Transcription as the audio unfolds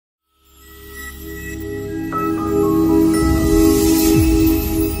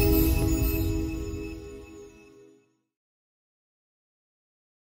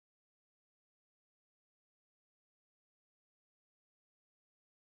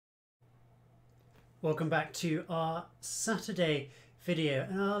Welcome back to our Saturday video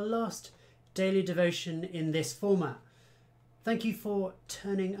and our last daily devotion in this format. Thank you for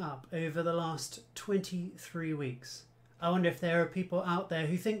turning up over the last 23 weeks. I wonder if there are people out there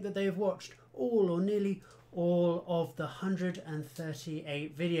who think that they've watched all or nearly all of the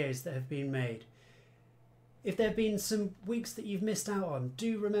 138 videos that have been made. If there have been some weeks that you've missed out on,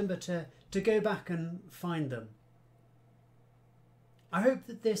 do remember to go back and find them. I hope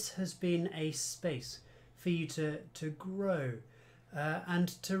that this has been a space for you to grow and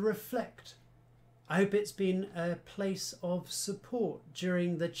to reflect. I hope it's been a place of support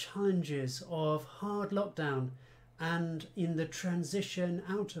during the challenges of hard lockdown and in the transition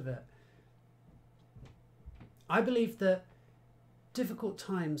out of it. I believe that difficult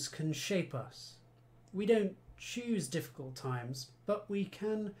times can shape us. We don't choose difficult times, but we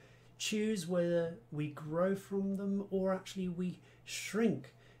can choose whether we grow from them or actually we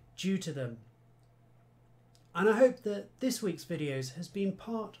shrink due to them. And I hope that this week's videos has been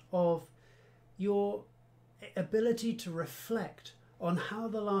part of your ability to reflect on how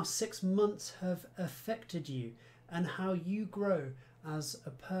the last 6 months have affected you and how you grow as a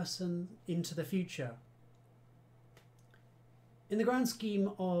person into the future. In the grand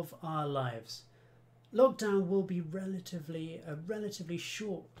scheme of our lives, lockdown will be a relatively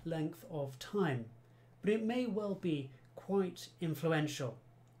short length of time, but it may well be quite influential.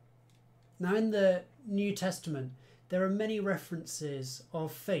 Now, in the New Testament, there are many references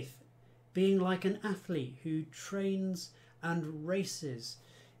of faith being like an athlete who trains and races,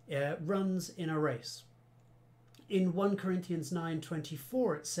 runs in a race. In 1 Corinthians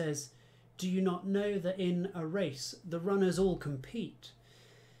 9:24 it says, "Do you not know that in a race the runners all compete,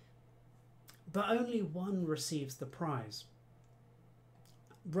 but only one receives the prize?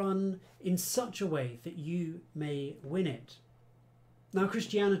 Run in such a way that you may win it." Now,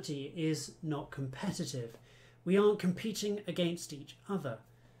 Christianity is not competitive. We aren't competing against each other.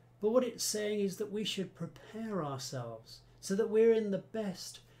 But what it's saying is that we should prepare ourselves so that we're in the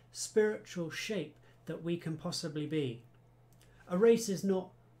best spiritual shape that we can possibly be. A race is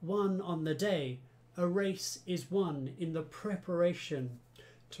not won on the day. A race is won in the preparation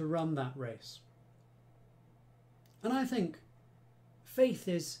to run that race. And I think faith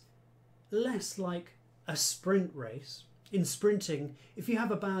is less like a sprint race. In sprinting, if you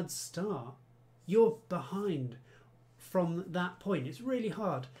have a bad start, you're behind from that point. It's really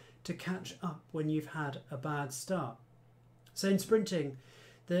hard to catch up when you've had a bad start. So in sprinting,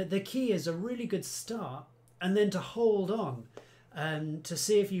 the key is a really good start and then to hold on and to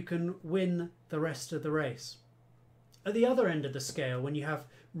see if you can win the rest of the race. At the other end of the scale, when you have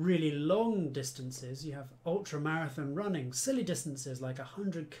really long distances, you have ultra marathon running, silly distances like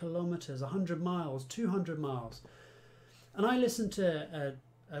 100 kilometers, 100 miles, 200 miles. And I listen to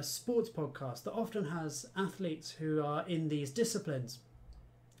a sports podcast that often has athletes who are in these disciplines.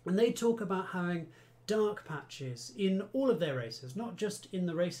 And they talk about having dark patches in all of their races, not just in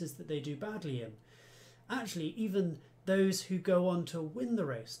the races that they do badly in. Actually, even those who go on to win the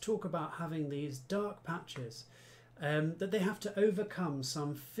race talk about having these dark patches that they have to overcome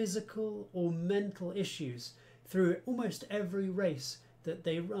some physical or mental issues through almost every race that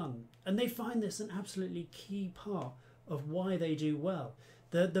they run. And they find this an absolutely key part of why they do well.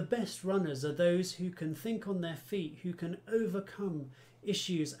 The best runners are those who can think on their feet, who can overcome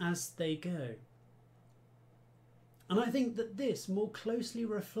issues as they go. And I think that this more closely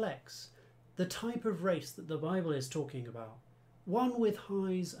reflects the type of race that the Bible is talking about. One with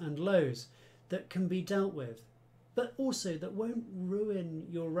highs and lows that can be dealt with, but also that won't ruin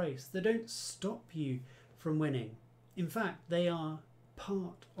your race. They don't stop you from winning. In fact, they are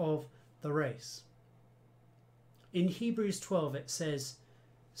part of the race. In Hebrews 12 it says,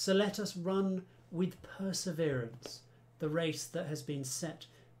 "So let us run with perseverance the race that has been set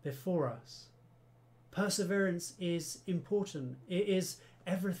before us." Perseverance is important. It is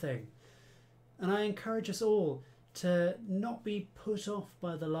everything. And I encourage us all to not be put off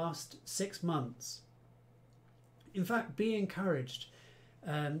by the last 6 months. In fact, be encouraged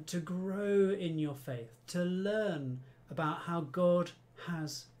to grow in your faith, to learn about how God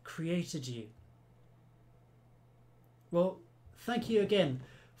has created you. Well, thank you again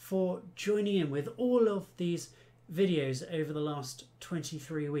for joining in with all of these videos over the last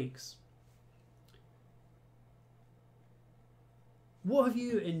 23 weeks. What have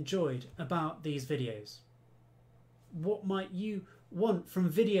you enjoyed about these videos? What might you want from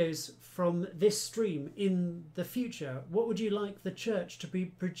videos from this stream in the future? What would you like the church to be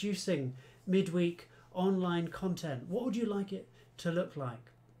producing midweek online content? What would you like it to look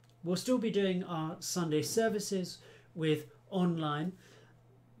like? We'll still be doing our Sunday services with online,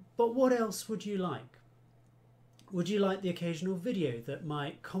 But what else would you like? Would you like the occasional video that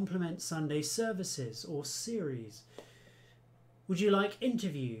might complement Sunday services or series? Would you like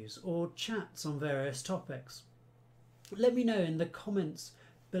interviews or chats on various topics? Let me know in the comments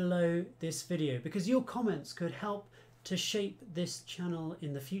below this video, because your comments could help to shape this channel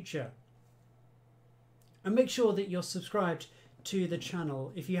in the future. And make sure that you're subscribed to the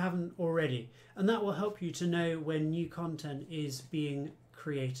channel if you haven't already, and that will help you to know when new content is being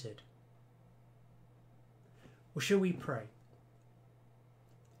created. Well, shall we pray?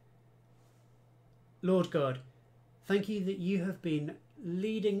 Lord God, thank you that you have been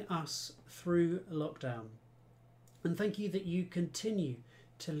leading us through lockdown, and thank you that you continue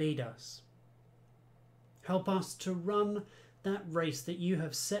to lead us. Help us to run that race that you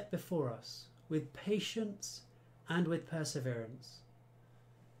have set before us with patience and with perseverance.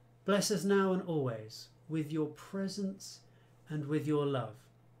 Bless us now and always with your presence and with your love.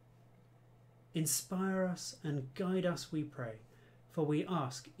 Inspire us and guide us, we pray, for we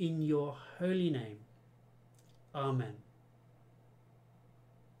ask in your holy name. Amen.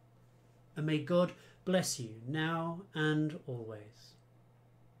 And may God bless you now and always.